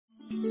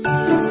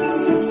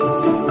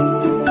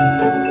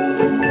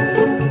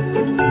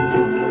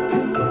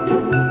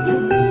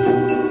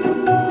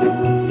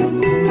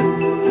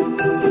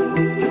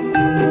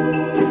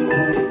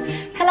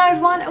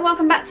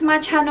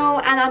channel,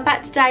 and I'm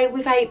back today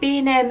with a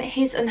B&M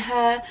his and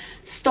her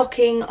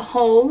stocking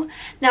haul.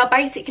 Now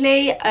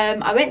basically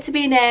I went to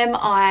B&M,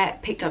 I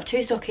picked up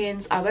 2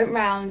 stockings, I went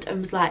round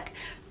and was like,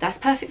 that's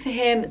perfect for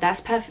him,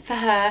 that's perfect for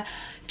her,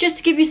 just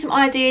to give you some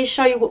ideas,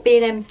 show you what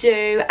B&M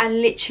do,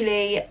 and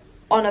literally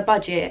on a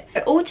budget.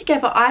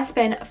 Altogether I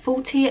spent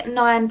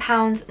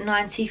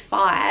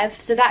 £49.95,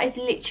 so that is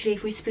literally,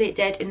 if we split it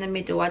dead in the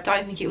middle, I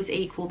don't think it was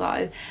equal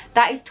though,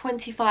 that is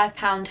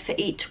 £25 for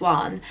each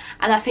one,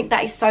 and I think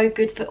that is so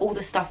good for all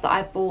the stuff that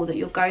I bought that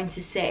you're going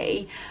to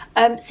see.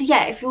 So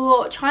yeah, if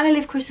you're trying to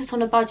live Christmas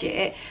on a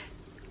budget,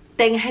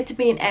 then head to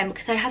B&M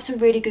because they have some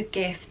really good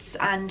gifts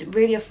and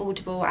really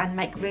affordable and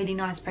make really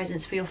nice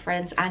presents for your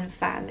friends and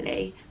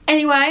family.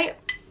 Anyway,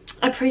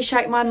 I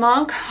appreciate my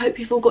mug, hope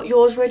you've all got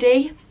yours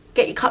ready.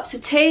 Get your cups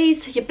of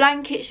teas, your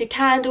blankets, your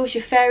candles,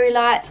 your fairy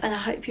lights, and I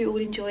hope you all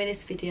enjoy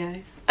this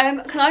video.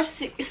 Can I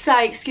just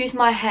say, excuse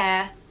my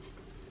hair,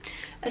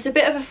 it's a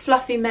bit of a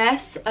fluffy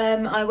mess.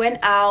 I went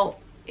out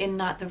in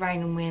like the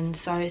rain and wind,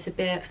 so it's a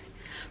bit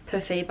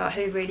puffy, but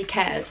who really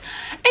cares?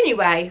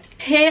 Anyway,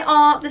 here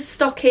are the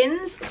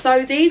stockings.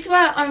 So these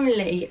were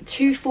only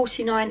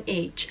 £2.49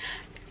 each.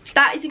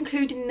 That is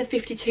included in the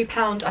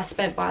 £52 I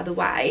spent, by the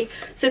way.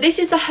 So this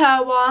is the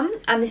her one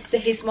and this is the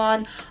his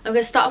one. I'm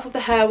going to start off with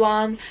the her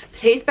one.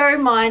 Please bear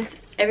in mind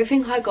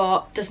everything I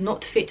got does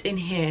not fit in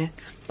here,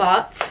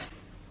 but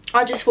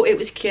I just thought it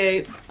was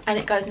cute and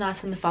it goes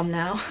nice on the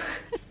thumbnail.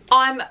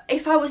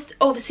 If I was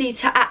obviously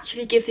to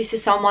actually give this to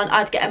someone,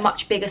 I'd get a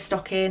much bigger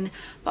stocking,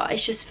 but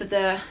it's just for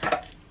the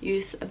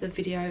use of the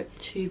video,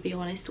 to be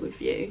honest with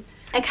you.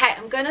 Okay,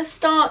 I'm going to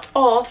start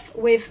off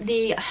with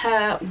the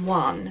her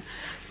one.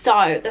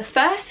 So the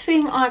first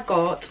thing I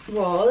got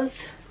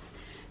was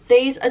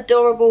these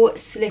adorable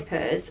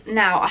slippers.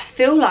 Now I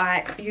feel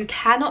like you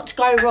cannot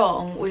go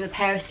wrong with a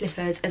pair of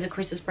slippers as a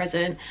Christmas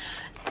present,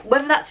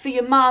 whether that's for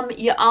your mum,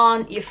 your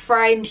aunt, your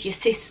friend, your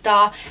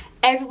sister.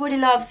 Everybody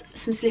loves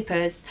some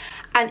slippers,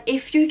 and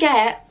if you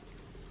get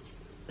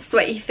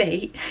sweaty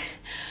feet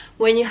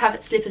when you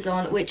have slippers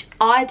on, which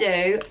I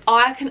do,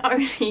 I can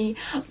only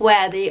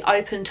wear the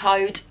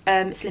open-toed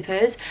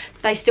slippers.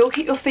 They still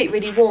keep your feet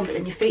really warm, but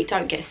then your feet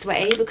don't get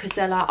sweaty because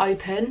they're like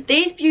open.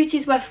 These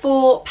beauties were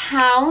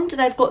 £4.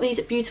 They've got these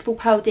beautiful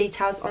pearl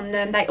details on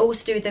them. They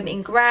also do them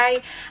in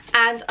grey,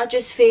 and I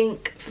just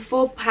think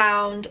for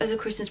 £4 as a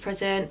Christmas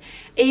present,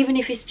 even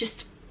if it's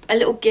just a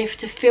little gift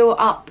to fill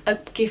up a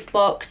gift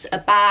box, a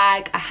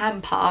bag, a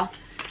hamper,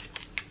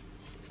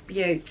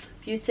 beautiful.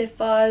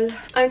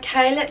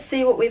 Okay, let's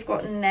see what we've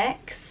got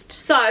next.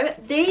 So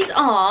these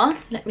are,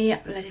 let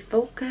it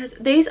focus,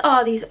 these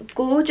are these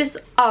gorgeous,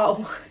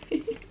 oh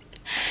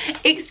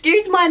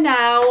excuse my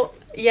nail,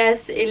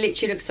 yes, it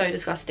literally looks so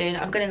disgusting.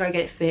 I'm gonna go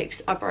get it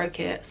fixed, I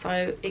broke it,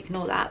 so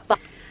ignore that. But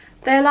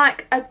they're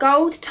like a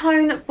gold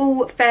tone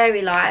ball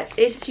fairy lights,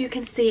 as you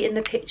can see in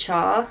the picture.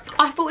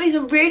 I thought these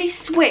were really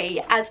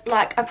sweet as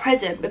like a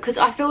present because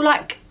I feel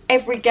like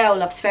every girl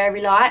loves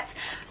fairy lights.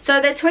 So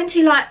they're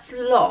 20 lights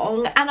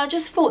long, and I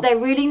just thought they're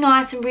really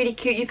nice and really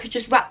cute. You could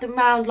just wrap them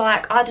around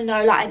like, I don't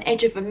know, like an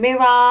edge of a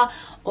mirror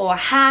or a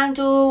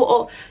handle,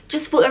 or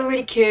just thought they were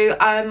really cute.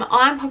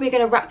 I'm probably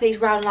going to wrap these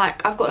around,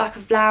 like I've got like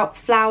a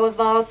flower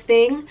vase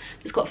thing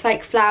that's got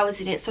fake flowers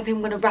in it, so I think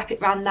I'm going to wrap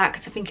it around that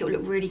because I think it will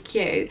look really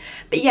cute.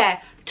 But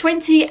yeah,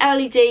 20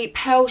 LED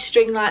pearl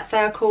string lights they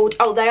are called.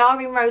 Oh, they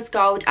are in rose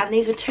gold, and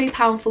these were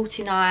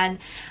 £2.49,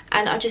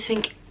 and I just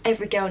think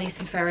every girl needs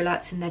some fairy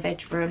lights in their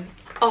bedroom.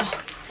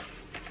 Oh,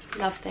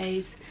 love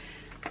these.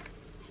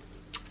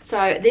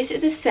 So this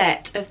is a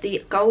set of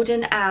the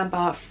golden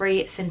amber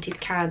 3 scented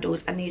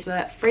candles, and these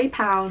were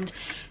 £3.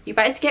 You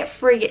basically get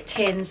 3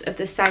 tins of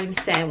the same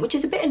scent, which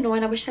is a bit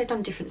annoying. I wish they'd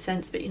done different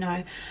scents, but you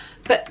know.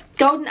 But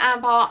golden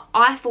amber,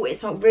 I thought it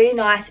smelled really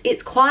nice.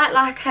 It's quite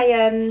like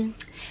a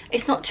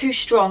it's not too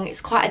strong,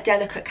 it's quite a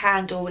delicate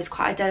candle, it's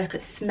quite a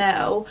delicate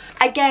smell.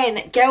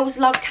 Again, girls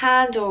love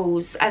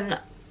candles, and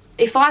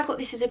if I got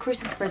this as a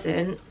Christmas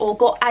present, or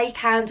got a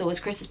candle as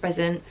a Christmas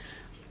present,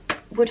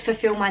 would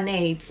fulfill my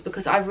needs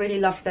because I really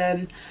love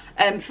them.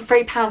 For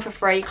 £3 for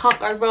free, can't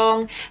go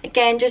wrong.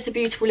 Again, just a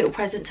beautiful little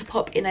present to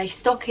pop in a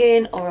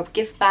stocking or a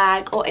gift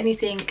bag or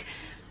anything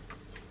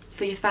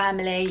for your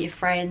family, your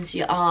friends,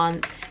 your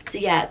aunt. So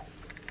yeah,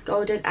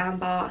 golden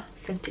amber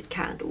scented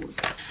candles.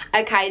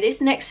 Okay, this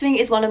next thing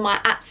is one of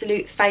my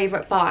absolute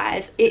favourite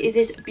buys. It is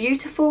this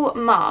beautiful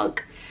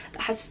mug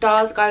that has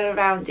stars going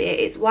around it.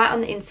 It's white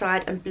on the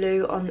inside and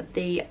blue on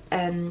the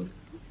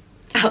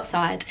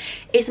outside.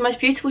 It's the most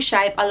beautiful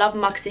shape. I love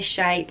mugs this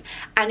shape,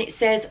 and it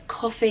says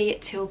coffee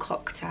till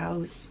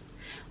cocktails,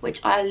 which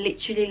I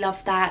literally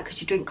love that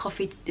because you drink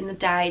coffee in the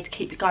day to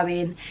keep you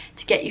going,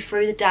 to get you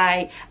through the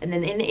day, and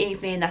then in the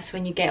evening that's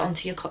when you get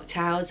onto your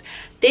cocktails.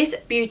 This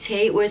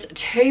beauty was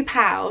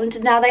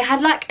 £2. Now they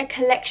had like a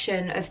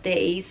collection of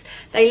these.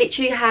 They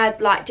literally had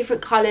like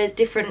different colours,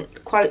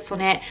 different quotes on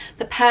it,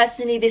 but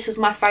personally this was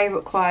my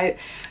favourite quote.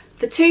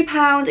 For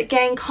 £2,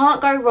 again,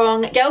 can't go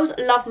wrong. Girls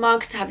love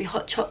mugs to have your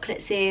hot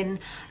chocolates in,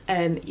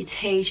 your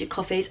teas, your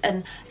coffees,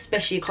 and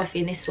especially your coffee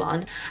in this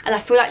one. And I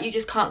feel like you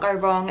just can't go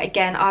wrong.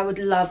 Again, I would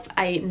love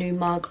a new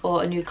mug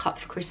or a new cup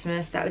for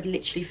Christmas. That would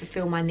literally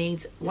fulfill my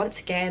needs. Once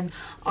again,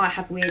 I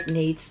have weird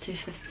needs to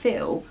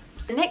fulfill.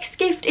 The next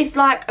gift is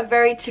like a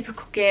very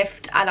typical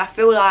gift, and I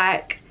feel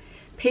like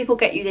people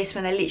get you this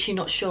when they're literally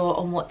not sure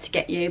on what to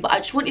get you, but I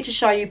just wanted to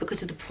show you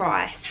because of the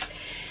price.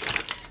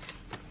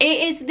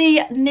 It is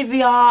the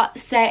Nivea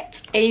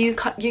set. You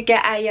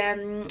get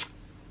a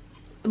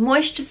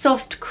moisture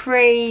soft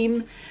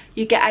cream,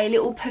 you get a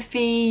little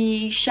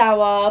puffy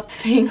shower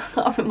thing. I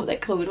can't remember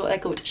what they're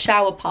called,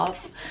 shower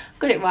puff.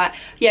 Got it right.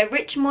 Yeah,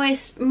 rich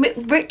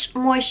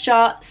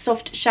moisture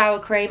soft shower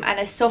cream and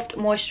a soft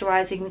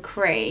moisturising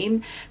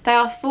cream. They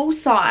are full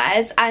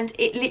size and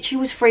it literally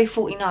was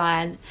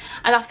 $3.49,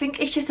 and I think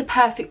it's just a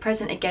perfect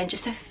present, again,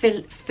 just to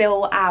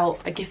fill out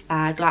a gift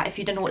bag, like if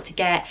you don't know what to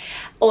get,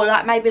 or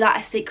like maybe like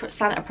a Secret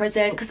Santa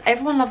present, because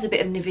everyone loves a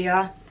bit of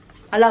Nivea.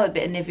 I love a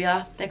bit of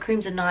Nivea. Their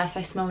creams are nice,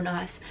 they smell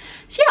nice.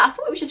 So yeah, I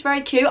thought it was just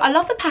very cute. I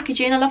love the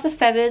packaging, I love the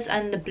feathers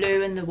and the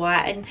blue and the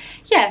white. And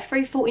yeah,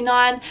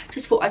 $3.49.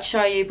 Just thought I'd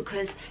show you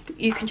because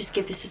you can just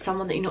give this to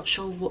someone that you're not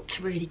sure what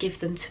to really give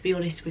them, to be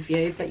honest with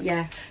you. But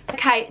yeah.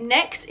 Okay,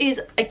 next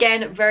is,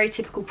 again, very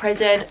typical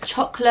present,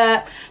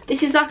 chocolate.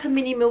 This is like a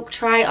mini milk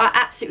tray. I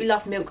absolutely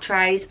love milk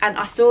trays. And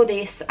I saw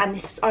this and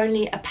this was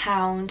only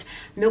 £1.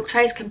 Milk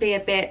trays can be a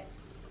bit,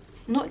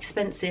 not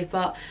expensive,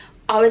 but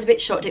I was a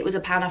bit shocked it was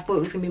 £1. I thought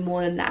it was going to be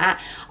more than that.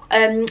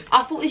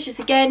 I thought this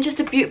just, again, just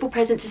a beautiful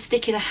present to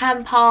stick in a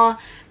hamper,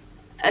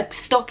 a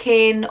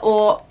stocking,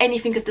 or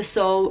anything of the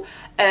sort.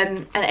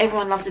 And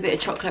everyone loves a bit of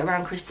chocolate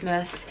around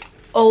Christmas.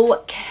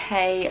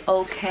 Okay.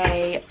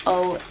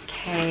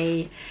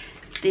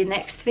 The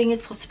next thing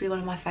is possibly one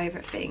of my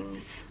favourite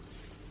things.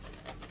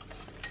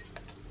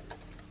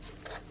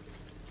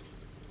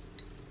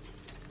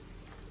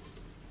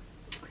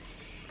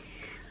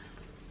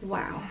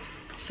 Wow.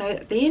 So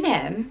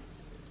B&M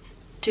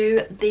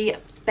do the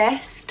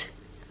best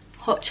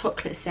hot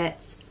chocolate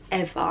sets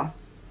ever,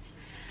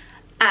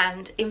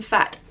 and in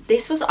fact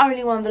this was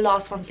only one of the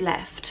last ones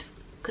left,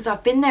 because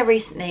I've been there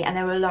recently and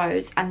there were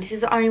loads, and this is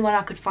the only one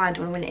I could find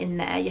when I went in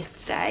there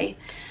yesterday.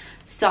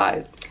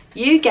 So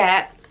you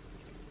get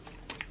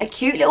a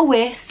cute little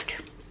whisk,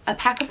 a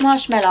pack of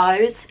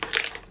marshmallows,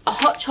 a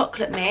hot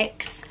chocolate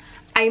mix,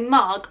 a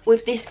mug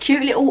with this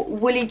cute little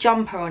woolly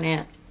jumper on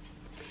it,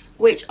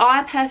 which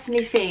I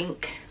personally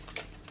think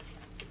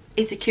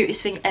is the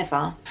cutest thing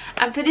ever.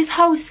 And for this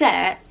whole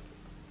set,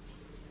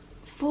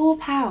 £4.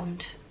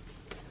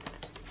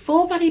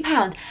 £4 bloody.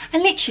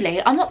 And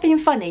literally, I'm not being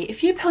funny,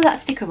 if you peel that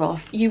sticker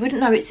off, you wouldn't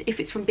know if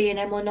it's from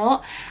B&M or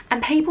not.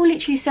 And people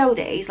literally sell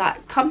these,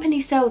 like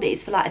companies sell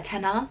these for like a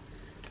tenner.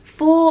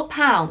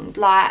 £4,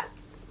 like,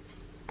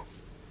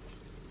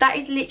 that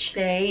is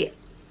literally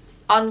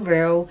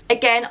unreal.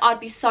 Again, I'd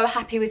be so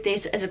happy with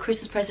this as a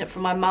Christmas present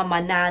from my mum,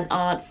 my nan,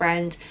 aunt,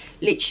 friend,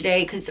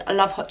 literally, because I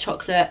love hot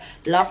chocolate,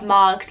 love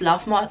mugs,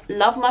 love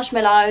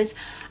marshmallows,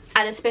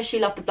 and especially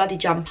love the bloody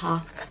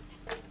jumper.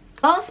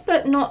 Last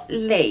but not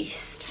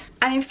least,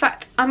 and in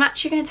fact I'm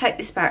actually going to take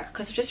this back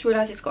because I just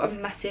realised it's got a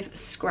massive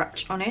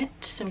scratch on it,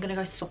 so I'm going to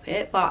go stop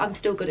it, but I'm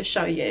still going to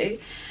show you.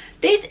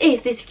 This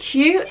is this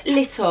cute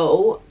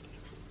little,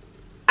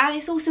 and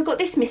it's also got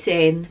this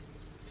missing.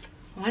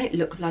 Well, I didn't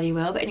look bloody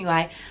well, but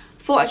anyway,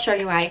 thought I'd show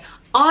you away.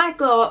 I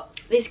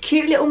got this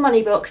cute little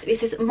money box. It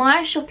says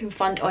my shopping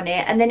fund on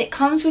it, and then it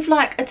comes with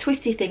like a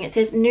twisty thing. It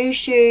says new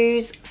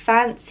shoes,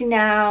 fancy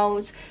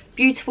nails,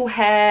 beautiful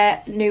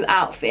hair, new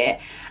outfit.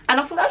 And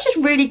I thought that was just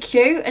really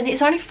cute, and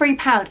it's only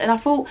 £3. And I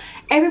thought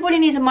everybody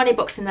needs a money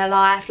box in their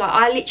life. Like,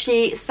 I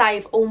literally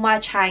save all my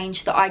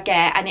change that I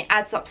get, and it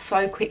adds up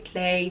so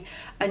quickly.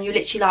 And you're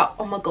literally like,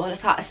 oh my god,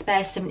 it's like a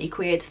spare 70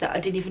 quid that I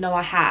didn't even know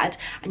I had.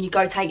 And you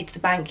go take it to the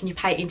bank and you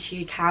pay it into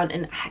your account,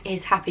 and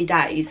it's happy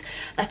days.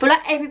 And I feel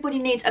like everybody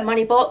needs a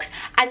money box,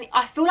 and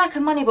I feel like a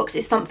money box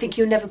is something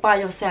you'll never buy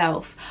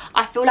yourself.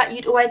 I feel like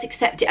you'd always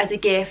accept it as a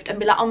gift and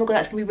be like, oh my god,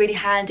 that's gonna be really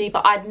handy,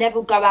 but I'd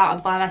never go out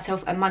and buy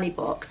myself a money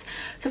box.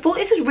 So I thought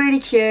this was really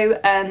cute.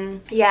 Yeah,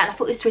 and I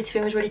thought this Twitter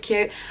thing was really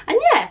cute. And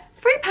yeah,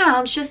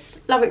 £3,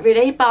 just love it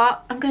really,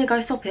 but I'm gonna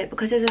go stop it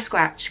because there's a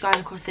scratch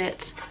going across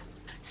it.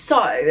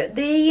 So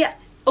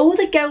all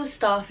the girls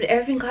stuff and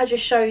everything I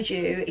just showed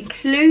you,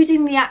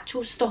 including the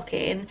actual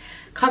stocking,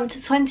 come to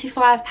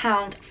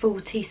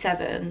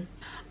 £25.47.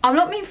 I'm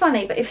not being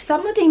funny, but if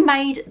somebody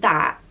made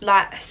that,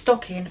 like a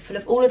stocking full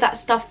of all of that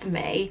stuff for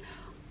me,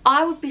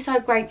 I would be so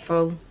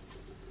grateful.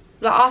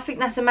 Like, I think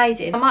that's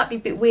amazing. I might be a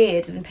bit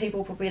weird and people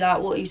will probably like,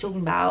 what are you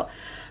talking about?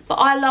 But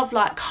I love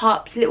like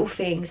cups, little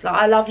things. Like,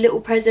 I love little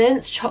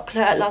presents,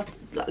 chocolate, I love,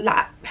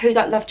 like, who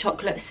don't love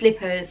chocolate,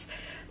 slippers,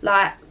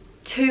 like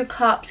 2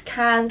 cups,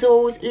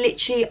 candles,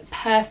 literally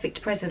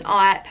perfect present,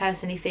 I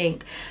personally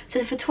think.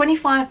 So for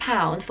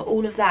 £25 for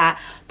all of that,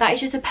 that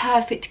is just a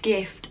perfect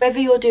gift. Whether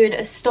you're doing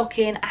a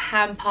stocking, a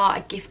hamper,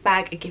 a gift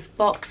bag, a gift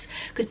box,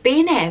 because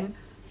B&M,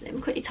 let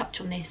me quickly touch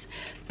on this,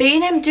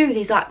 B&M do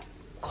these like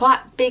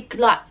quite big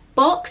like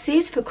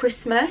boxes for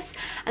Christmas,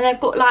 and they've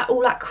got like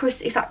all like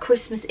it's like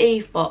Christmas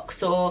Eve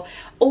box or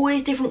all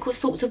these different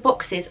sorts of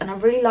boxes, and I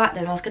really like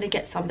them. I was going to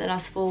get some, but I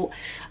just thought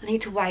I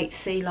need to wait to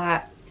see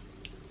like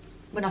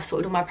when I've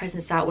sorted all my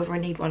presents out whether I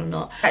need one or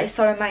not. That is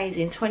so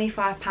amazing.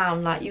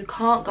 £25, like you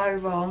can't go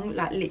wrong,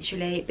 like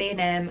literally.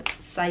 B&M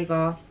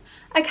saver.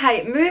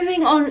 Okay,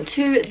 moving on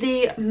to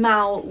the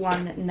male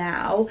one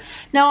now.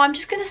 Now I'm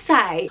just gonna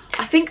say,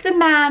 I think the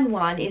man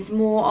one is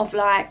more of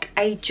like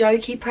a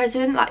jokey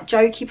present, like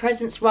jokey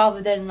presents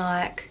rather than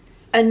like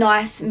a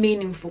nice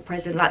meaningful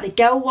present. Like the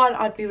girl one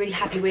I'd be really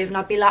happy with and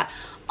I'd be like,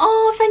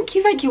 oh thank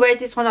you, whereas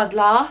this one I'd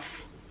laugh.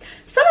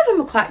 Some of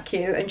them are quite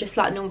cute and just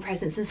like normal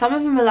presents, and some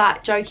of them are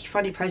like jokey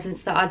funny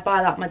presents that I'd buy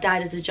like my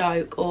dad as a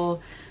joke or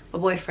my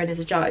boyfriend as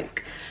a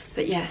joke.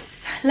 But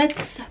yes,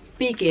 let's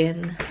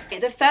begin.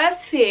 The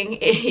first thing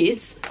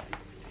is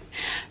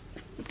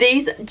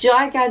these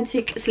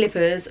gigantic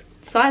slippers,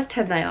 size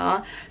 10 they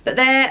are, but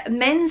they're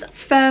men's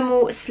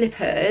thermal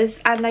slippers,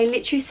 and they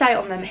literally say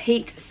on them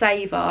heat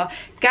saver,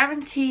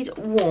 guaranteed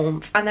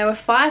warmth, and they were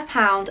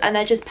 £5, and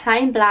they're just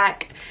plain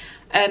black,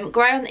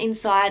 grey on the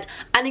inside.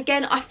 And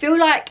again, I feel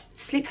like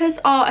slippers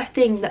are a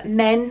thing that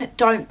men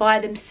don't buy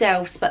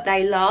themselves but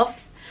they love.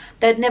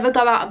 They'd never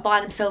go out and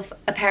buy themselves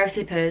a pair of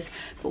slippers,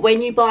 but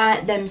when you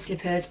buy them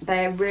slippers,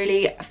 they're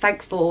really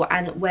thankful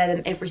and wear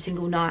them every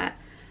single night.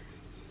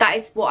 That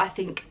is what I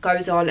think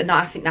goes on, and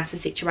I think that's the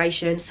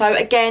situation. So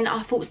again,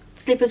 I thought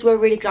slippers were a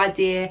really good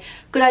idea.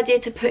 Good idea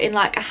to put in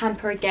like a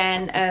hamper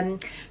again,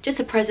 just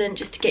a present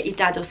just to get your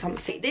dad or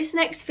something. This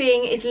next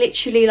thing is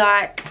literally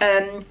like,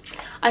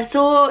 I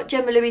saw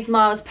Gemma Louise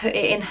Miles put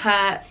it in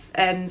her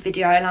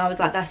video, and I was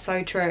like, that's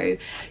so true.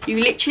 You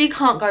literally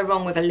can't go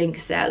wrong with a link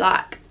set.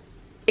 Like,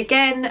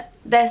 again,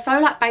 they're so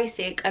like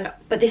basic,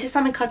 but this is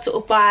something I'd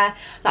sort of buy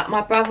like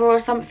my brother or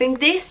something.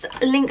 This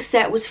link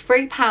set was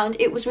 £3.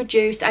 It was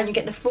reduced, and you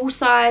get the full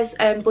size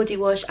body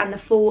wash and the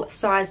full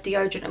size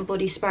deodorant and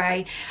body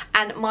spray,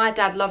 and my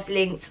dad loves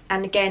links,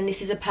 and again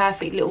this is a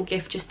perfect little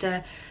gift just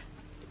to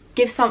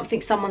give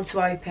someone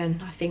to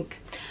open, I think.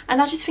 And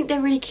I just think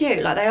they're really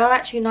cute. Like, they are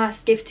actually a nice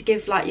gift to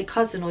give like your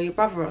cousin or your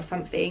brother or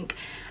something.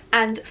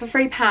 And for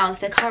 £3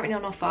 they're currently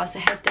on offer, so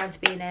head down to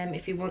B&M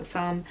if you want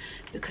some,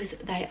 because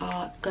they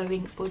are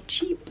going for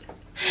cheap.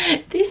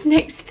 This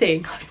next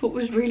thing I thought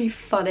was really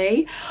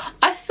funny.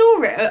 I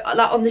saw it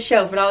like on the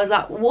shelf and I was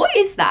like, what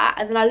is that?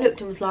 And then I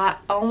looked and was like,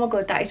 oh my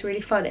god, that is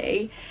really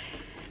funny.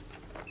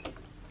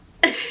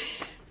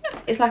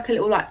 It's like a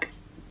little like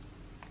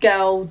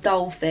girl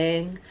doll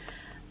thing,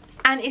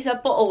 and it's a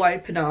bottle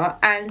opener,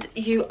 and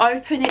you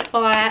open it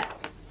by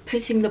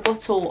putting the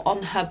bottle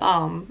on her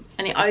bum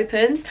and it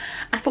opens.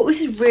 I thought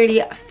this is really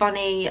a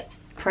funny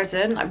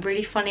present, like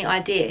really funny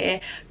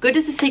idea. Good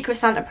as a Secret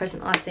Santa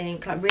present, I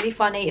think. Like really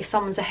funny if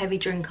someone's a heavy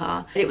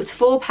drinker. It was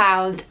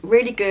 £4,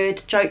 really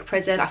good joke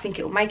present. I think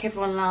it will make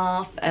everyone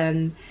laugh.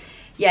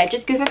 Yeah,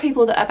 just good for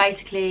people that are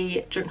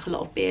basically drink a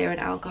lot of beer and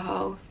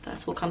alcohol.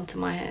 That's what come to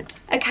my head.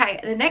 Okay,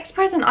 the next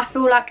present I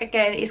feel like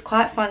again is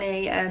quite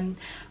funny.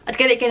 I'd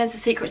get it again as a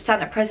Secret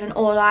Santa present,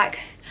 or like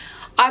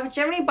I would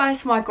generally buy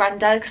this for my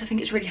granddad because I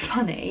think it's really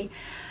funny.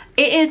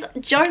 It is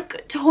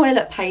joke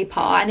toilet paper,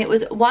 and it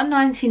was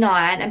 £1.99,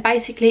 and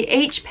basically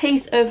each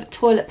piece of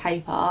toilet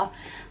paper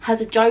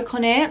has a joke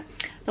on it.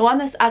 The one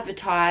that's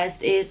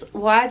advertised is,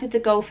 why did the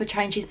golfer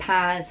change his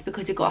pants?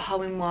 Because he got a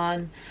hole in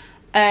one.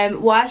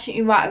 Why shouldn't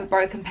you write with a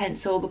broken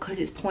pencil? Because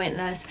it's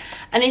pointless.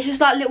 And it's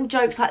just like little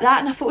jokes like that,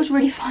 and I thought it was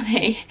really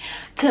funny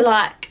to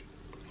like,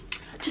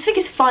 just think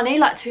it's funny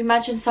like to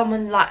imagine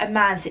someone like a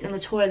man sitting on the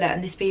toilet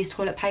and this be his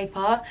toilet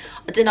paper.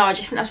 I don't know, I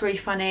just think that's really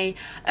funny.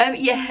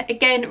 Yeah,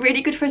 again,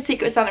 really good for a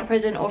Secret Santa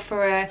present or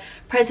for a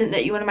present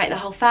that you want to make the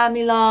whole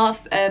family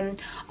laugh. I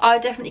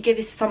would definitely give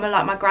this to someone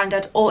like my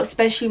granddad, or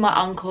especially my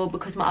uncle,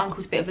 because my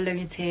uncle's a bit of a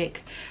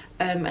lunatic,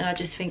 and I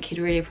just think he'd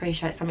really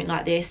appreciate something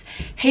like this.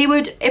 He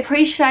would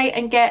appreciate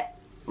and get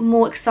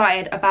more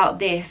excited about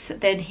this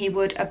than he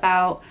would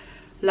about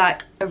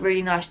like a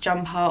really nice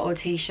jumper or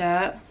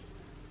t-shirt.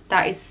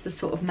 That is the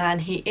sort of man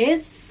he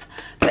is.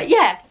 But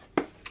yeah,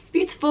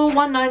 beautiful,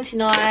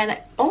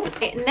 £1.99. Oh,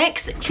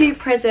 next cute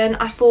present.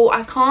 I thought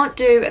I can't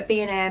do a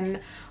B&M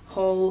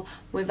haul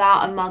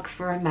without a mug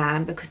for a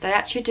man, because they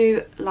actually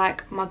do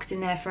like mugs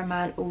in there for a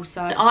man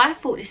also. And I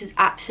thought this was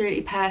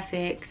absolutely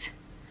perfect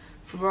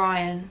for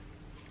Ryan.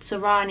 So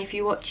Ryan, if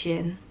you're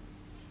watching,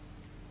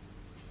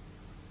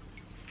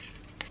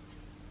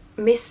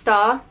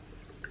 Mr.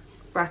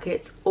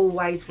 brackets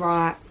always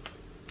right.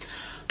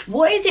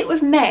 What is it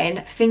with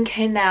men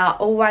thinking they're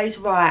always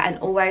right and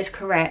always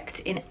correct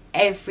in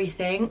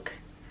everything?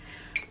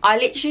 I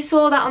literally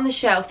saw that on the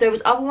shelf. There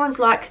was other ones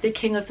like the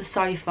King of the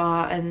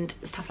Sofa and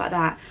stuff like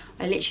that.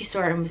 I literally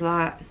saw it and was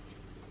like,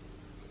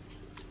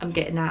 I'm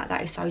getting that.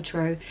 That is so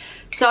true.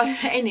 So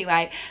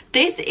anyway,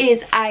 this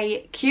is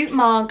a cute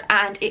mug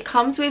and it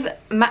comes with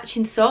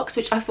matching socks,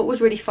 which I thought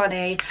was really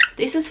funny.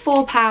 This was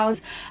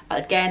 £4.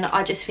 Again,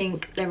 I just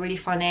think they're really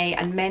funny,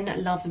 and men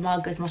love the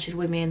mug as much as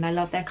women. They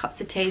love their cups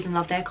of teas and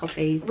love their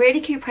coffees. Really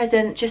cute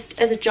present, just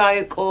as a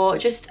joke or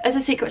just as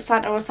a secret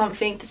Santa or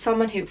something to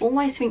someone who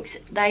always thinks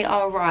they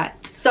are right.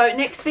 So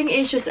next thing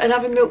is just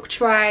another milk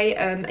tray.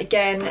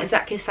 Again,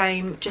 exactly the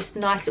same, just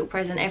nice little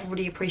present.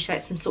 Everybody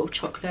appreciates some sort of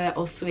chocolate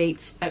or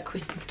sweets at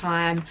Christmas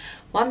time.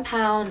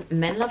 £1,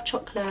 men love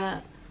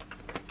chocolate.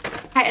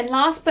 Okay, and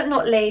last but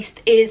not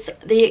least is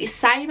the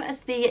same as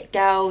the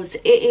girls.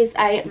 It is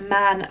a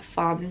man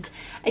fund.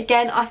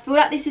 Again, I feel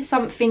like this is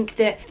something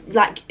that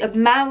like a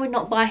man would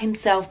not buy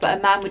himself, but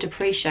a man would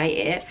appreciate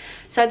it.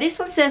 So this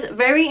one says,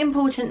 very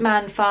important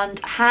man fund,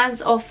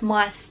 hands off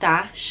my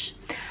stash.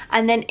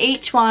 And then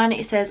each one,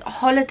 it says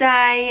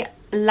holiday,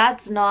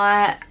 lads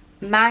night,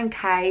 man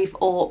cave,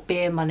 or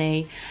beer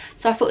money.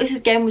 So I thought this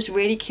again was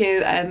really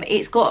cute.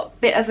 It's got a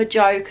bit of a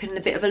joke and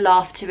a bit of a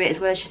laugh to it, as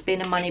well as just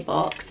being a money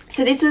box.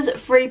 So this was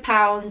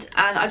 £3,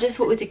 and I just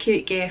thought it was a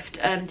cute gift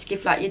to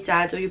give like your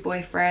dad or your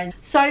boyfriend.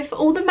 So for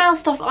all the male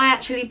stuff I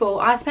actually bought,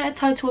 I spent a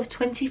total of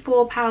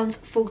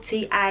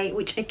 £24.48,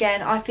 which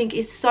again I think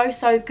is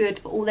so good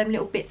for all them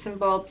little bits and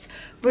bobs.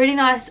 Really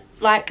nice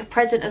like a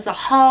present as a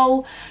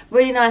whole,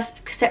 really nice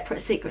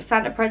separate Secret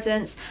Santa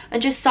presents, and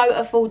just so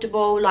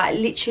affordable. Like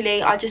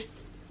literally,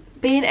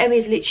 B&M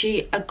is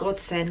literally a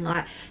godsend.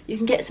 Like you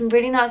can get some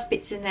really nice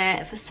bits in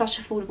there for such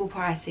affordable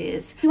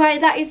prices. Anyway,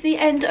 that is the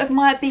end of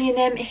my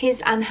B&M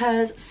his and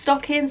hers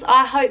stockings.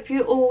 I hope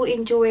you all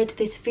enjoyed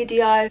this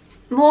video.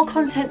 More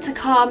content to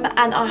come,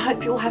 and I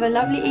hope you all have a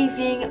lovely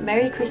evening.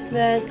 Merry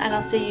Christmas, and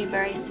I'll see you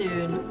very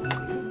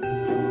soon.